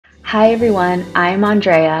Hi everyone, I'm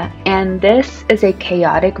Andrea, and this is a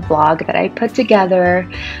chaotic vlog that I put together.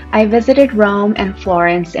 I visited Rome and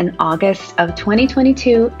Florence in August of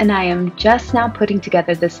 2022, and I am just now putting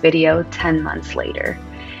together this video 10 months later.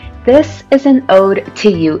 This is an ode to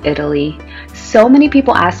you, Italy. So many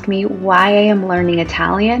people ask me why I am learning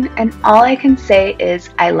Italian, and all I can say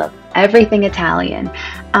is I love everything Italian.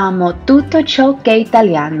 Amo tutto ciò che è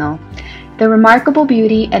italiano. The remarkable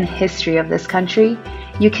beauty and history of this country,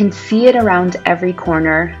 you can see it around every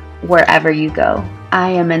corner, wherever you go. I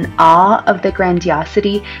am in awe of the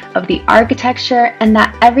grandiosity of the architecture and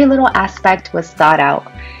that every little aspect was thought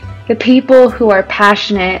out. The people who are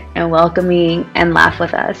passionate and welcoming and laugh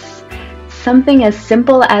with us. Something as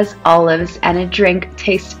simple as olives and a drink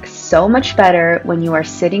tastes so much better when you are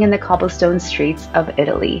sitting in the cobblestone streets of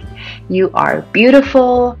Italy. You are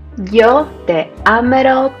beautiful. Yo te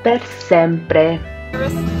amerò per sempre.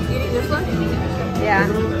 Eating this one? Yeah,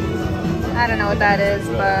 I don't know what that is,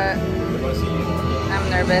 but I'm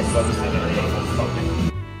nervous.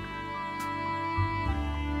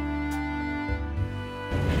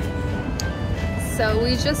 So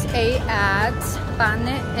we just ate at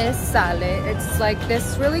Pane e Sale. It's like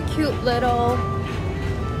this really cute little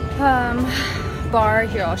bar.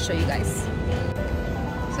 Here, I'll show you guys.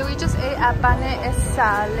 So we just ate at Pane e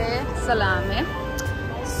Sale Salame.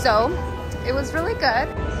 So it was really good.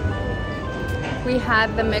 We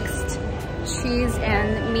had the mixed cheese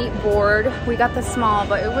and meat board. We got the small,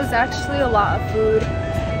 but it was actually a lot of food.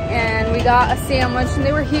 And we got a sandwich, and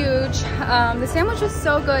they were huge. The sandwich was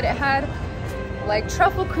so good. It had like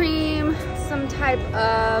truffle cream, some type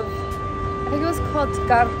of, I think it was called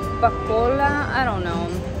garbacola, I don't know.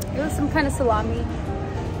 It was some kind of salami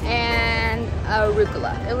and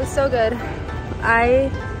arugula. It was so good. I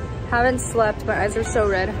haven't slept, my eyes are so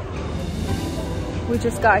red. We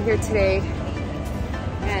just got here today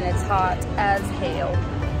and it's hot as hell.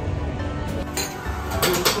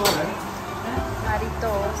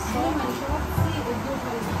 Maritoso,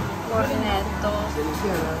 cornetto.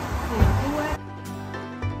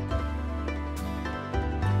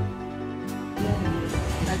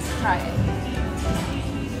 Let's try it.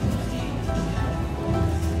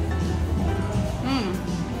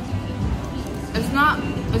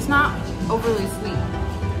 It's not overly sweet.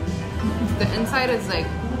 The inside is like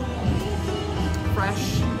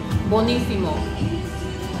fresh, buonissimo.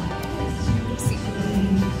 See.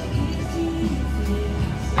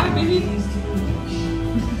 Hi, baby.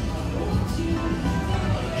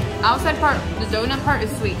 Outside part, the donut part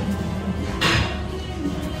is sweet.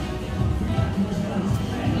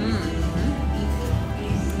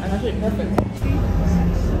 That's actually perfect.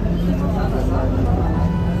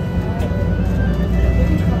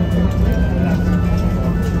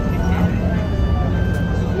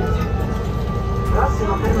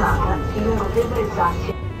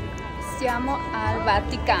 Siamo al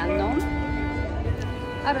Vaticano.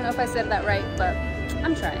 I don't know if I said that right, but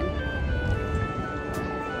I'm trying.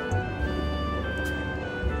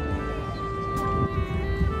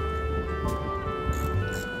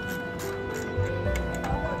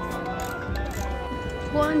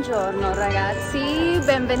 Buongiorno ragazzi,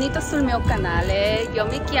 benvenuto sul mio canale. Io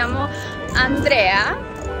mi chiamo Andrea.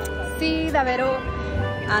 Sì, davvero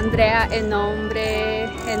Andrea è nome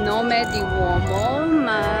di uomo,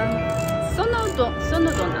 ma sono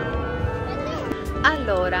donna.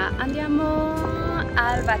 Allora, andiamo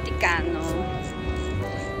al Vaticano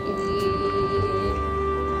e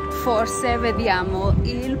forse vediamo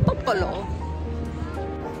il popolo.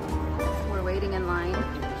 We're waiting in line.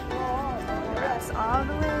 That's all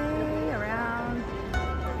the way around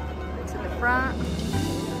to the front.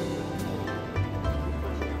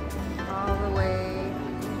 All the way.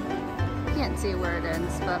 Can't see where it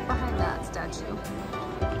ends, but behind that statue.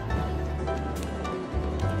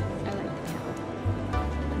 I like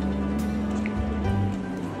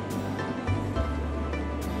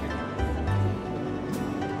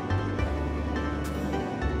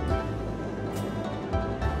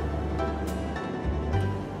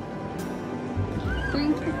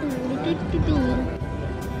it.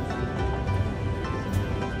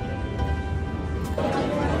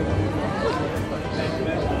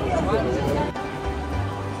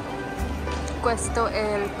 Questo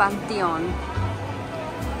è il Pantheon.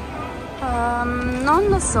 Non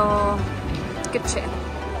lo so che c'è.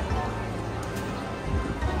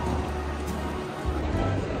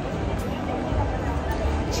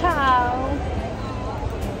 Ciao!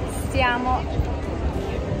 Siamo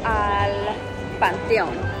al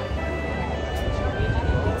Pantheon.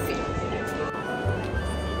 Sì.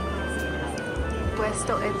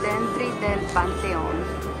 Questo è dentro del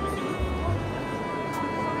Pantheon.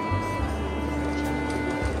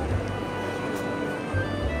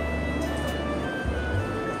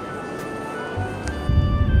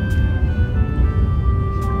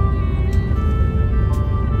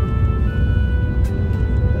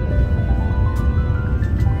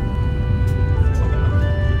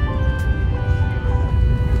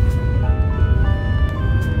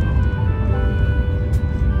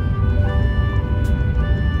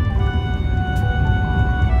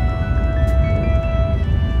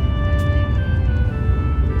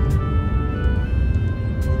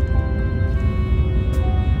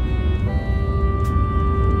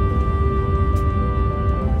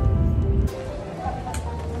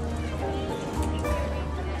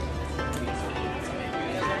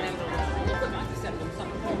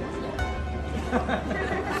 We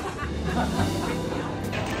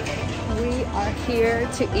are here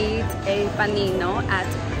to eat a panino at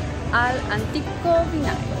Al Antico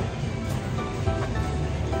Vinaio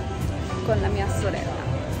con la mia sorella.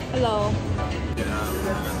 Hello.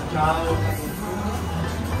 Ciao.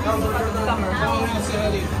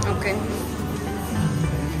 Okay.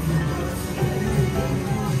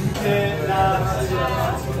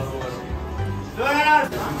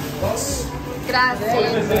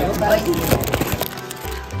 Grazie.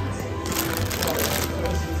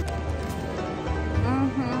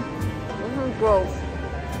 Gross.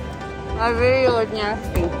 My video is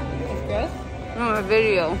nasty. It's good? No, my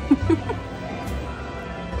video.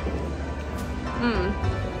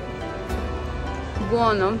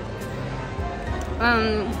 Buono.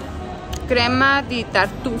 Crema di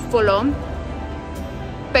tartufolo,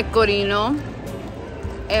 pecorino,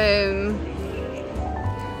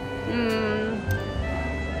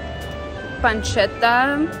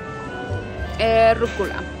 pancetta e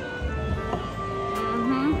rucola.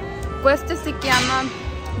 Questa si chiama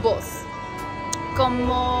Boss,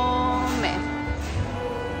 como me.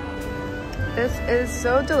 This is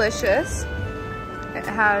so delicious. It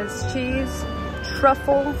has cheese,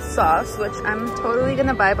 truffle sauce, which I'm totally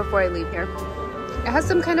gonna buy before I leave here. It has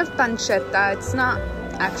some kind of pancetta. It's not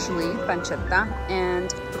actually pancetta,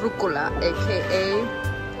 and rucola, aka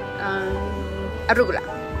arugula.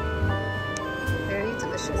 Very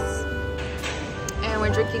delicious. And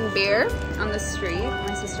we're drinking beer on the street.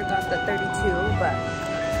 My sister got the 32, but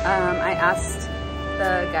I asked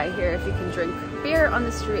the guy here if he can drink beer on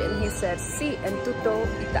the street, and he said, "Sì, and tutto,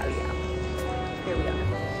 Italia." Here we are.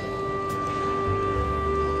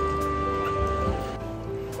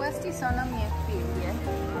 Questi sono mie figlie.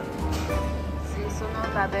 Sì, sono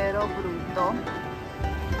davvero brutto,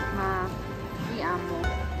 ma vi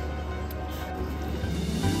amo.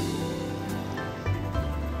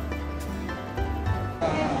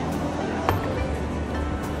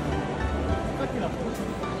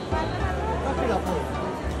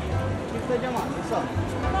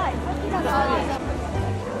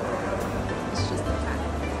 It's just a cat.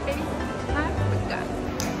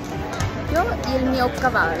 Io il mio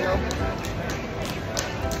cavallo.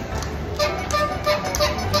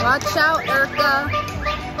 Watch out, Urka.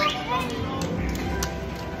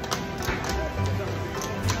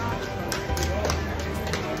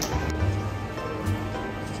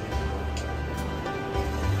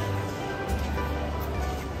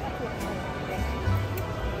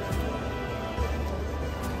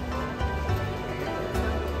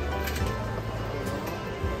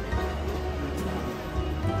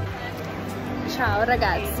 Ciao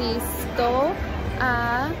ragazzi, sto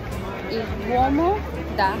al Duomo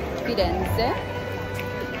da Firenze,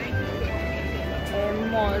 è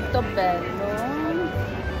molto bello.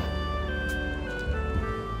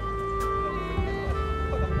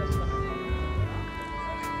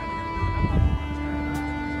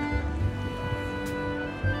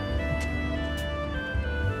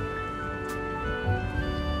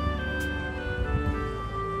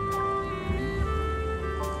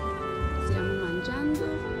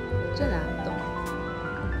 Gelato.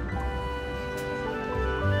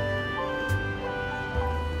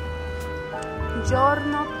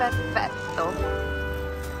 Giorno perfetto.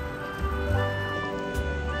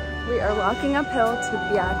 We are walking uphill to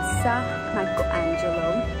Piazza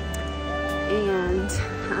Michelangelo, and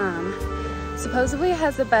supposedly it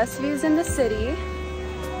has the best views in the city,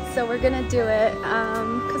 so we're gonna do it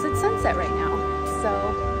because it's sunset right now,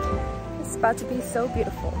 so it's about to be so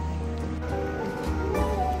beautiful.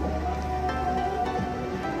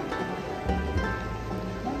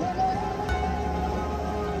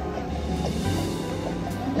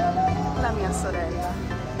 La mia sorella.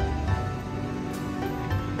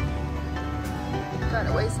 Got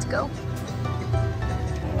a ways to go.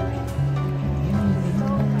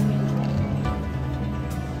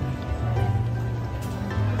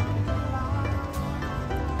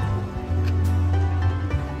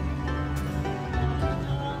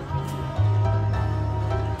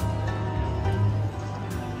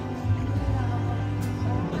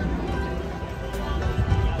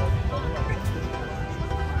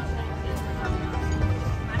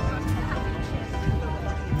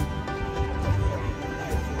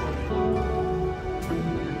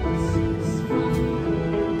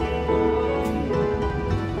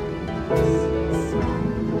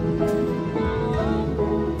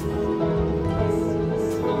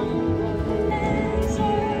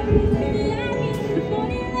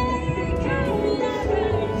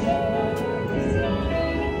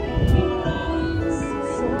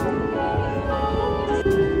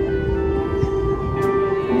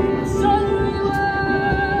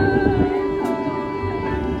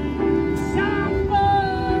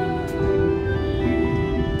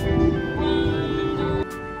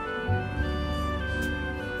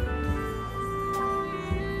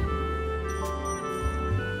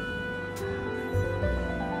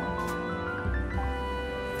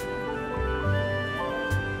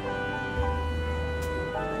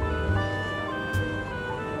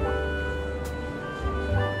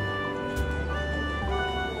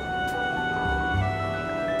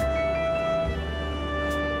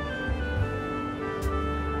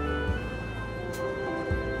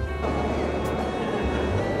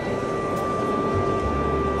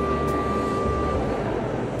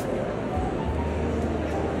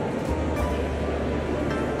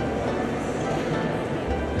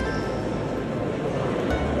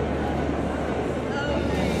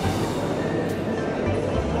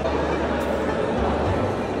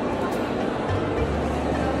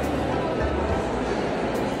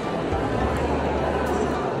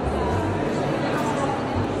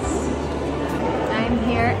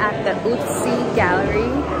 the Uffizi gallery.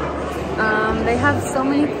 They have so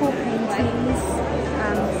many cool paintings.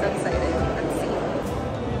 I'm so excited. Let's see.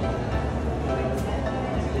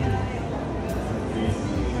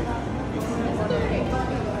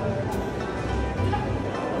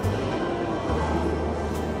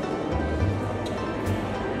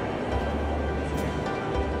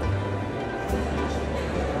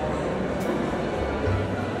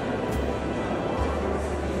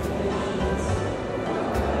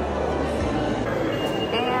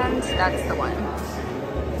 That's the one.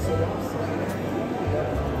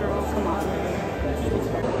 Girl, come on.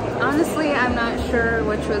 Honestly, I'm not sure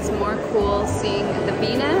which was more cool, seeing the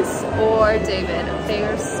Venus or David. They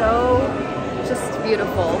are so just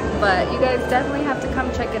beautiful, but you guys definitely have to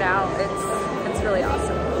come check it out. It's really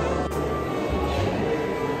awesome.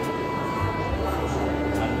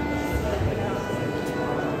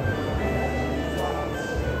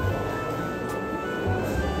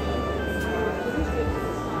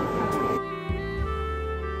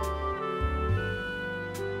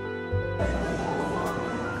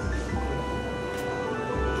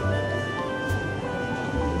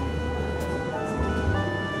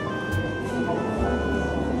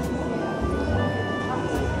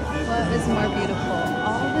 Is more beautiful.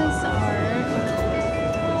 All this art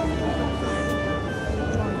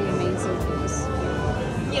would be amazing views.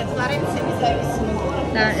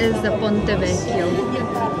 That is the Ponte Vecchio.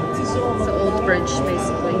 It's the old bridge,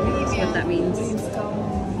 basically. That's what that means.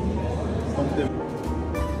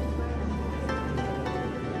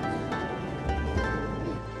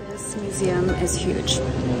 This museum is huge,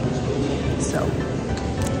 so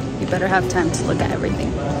you better have time to look at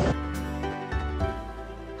everything.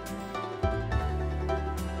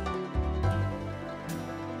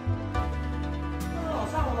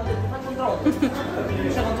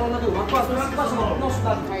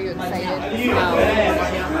 Are you excited? No.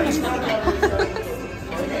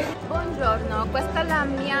 Buongiorno, questa è la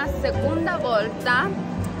mia seconda volta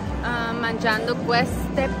mangiando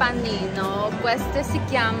queste panino. Queste si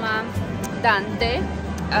chiama Dante.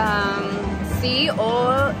 Sì,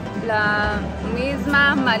 ho la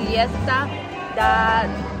misma maglietta da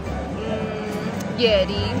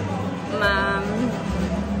ieri, ma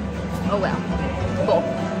oh well. Boh.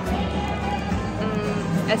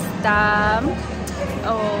 Está,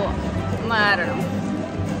 oh, I don't know.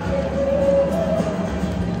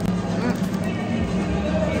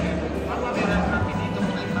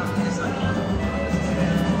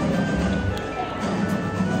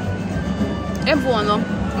 È buono.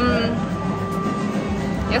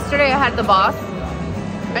 Yesterday I had the boss,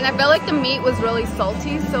 and I felt like the meat was really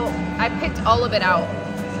salty, so I picked all of it out,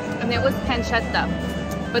 and it was pancetta.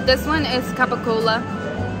 But this one is capicola,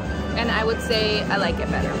 and I would say I like it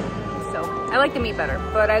better. So I like the meat better,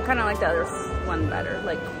 but I kind of like the other one better,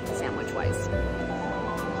 like sandwich wise.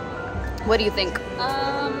 What do you think?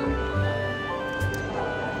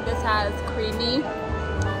 This has creamy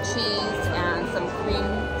cheese and some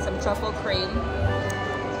truffle cream,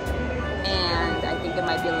 and I think it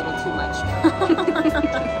might be a little too much.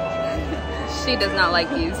 She does not like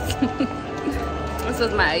these. This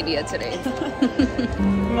was my idea today.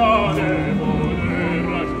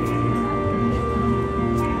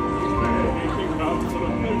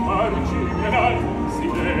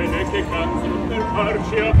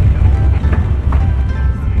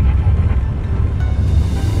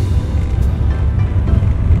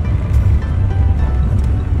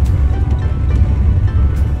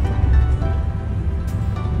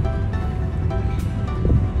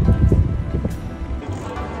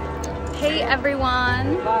 Hey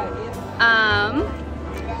everyone,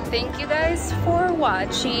 thank you guys for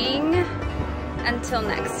watching. Until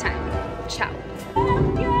next time, ciao.